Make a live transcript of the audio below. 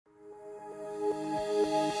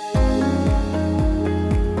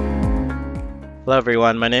Hello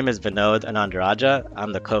everyone, my name is Vinod Anandaraja.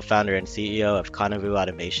 I'm the co-founder and CEO of Kanavu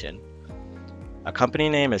Automation. Our company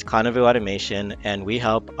name is Kanavu Automation, and we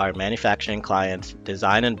help our manufacturing clients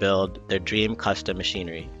design and build their dream custom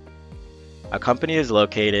machinery. Our company is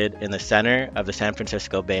located in the center of the San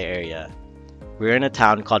Francisco Bay Area. We're in a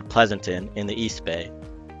town called Pleasanton in the East Bay.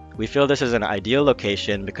 We feel this is an ideal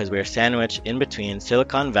location because we are sandwiched in between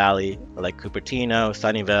Silicon Valley, like Cupertino,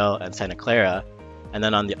 Sunnyvale, and Santa Clara, and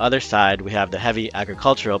then on the other side we have the heavy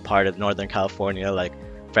agricultural part of Northern California like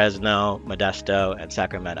Fresno, Modesto, and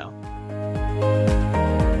Sacramento.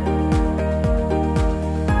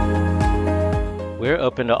 We're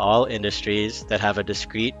open to all industries that have a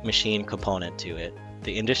discrete machine component to it.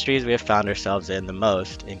 The industries we have found ourselves in the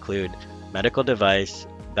most include medical device,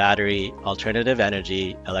 battery, alternative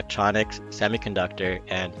energy, electronics, semiconductor,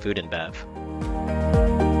 and food and bev.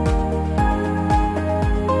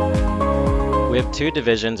 We have two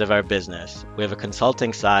divisions of our business. We have a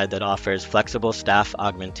consulting side that offers flexible staff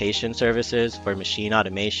augmentation services for machine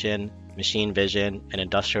automation, machine vision, and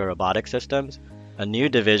industrial robotic systems. A new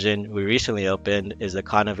division we recently opened is the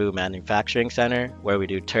Kanavu Manufacturing Center, where we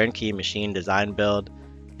do turnkey machine design build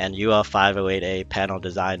and UL 508A panel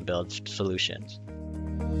design build solutions.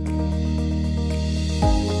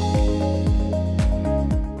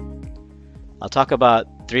 I'll talk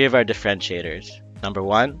about three of our differentiators. Number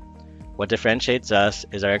one, what differentiates us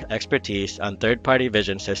is our expertise on third-party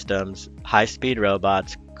vision systems, high-speed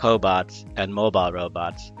robots, cobots, and mobile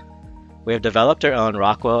robots. We have developed our own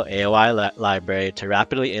Rockwell AOI library to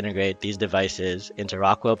rapidly integrate these devices into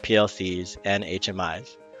Rockwell PLCs and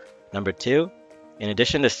HMIs. Number two, in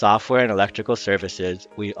addition to software and electrical services,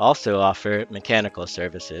 we also offer mechanical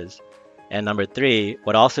services. And number three,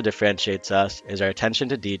 what also differentiates us is our attention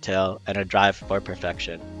to detail and our drive for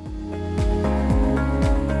perfection.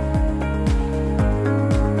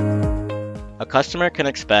 A customer can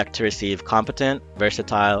expect to receive competent,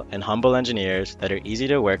 versatile, and humble engineers that are easy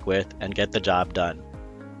to work with and get the job done.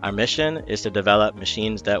 Our mission is to develop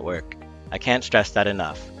machines that work. I can't stress that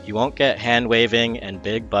enough. You won't get hand-waving and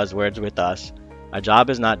big buzzwords with us. Our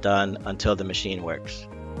job is not done until the machine works.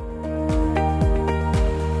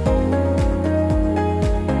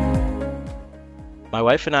 My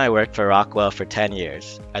wife and I worked for Rockwell for 10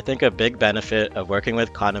 years. I think a big benefit of working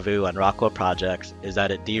with Kanavu on Rockwell projects is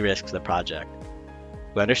that it de-risks the project.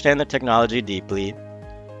 We understand the technology deeply.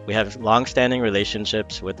 We have long-standing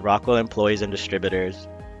relationships with Rockwell employees and distributors.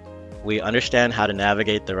 We understand how to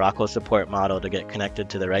navigate the Rockwell support model to get connected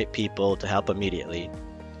to the right people to help immediately.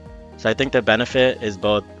 So I think the benefit is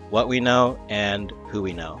both what we know and who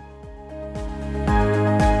we know.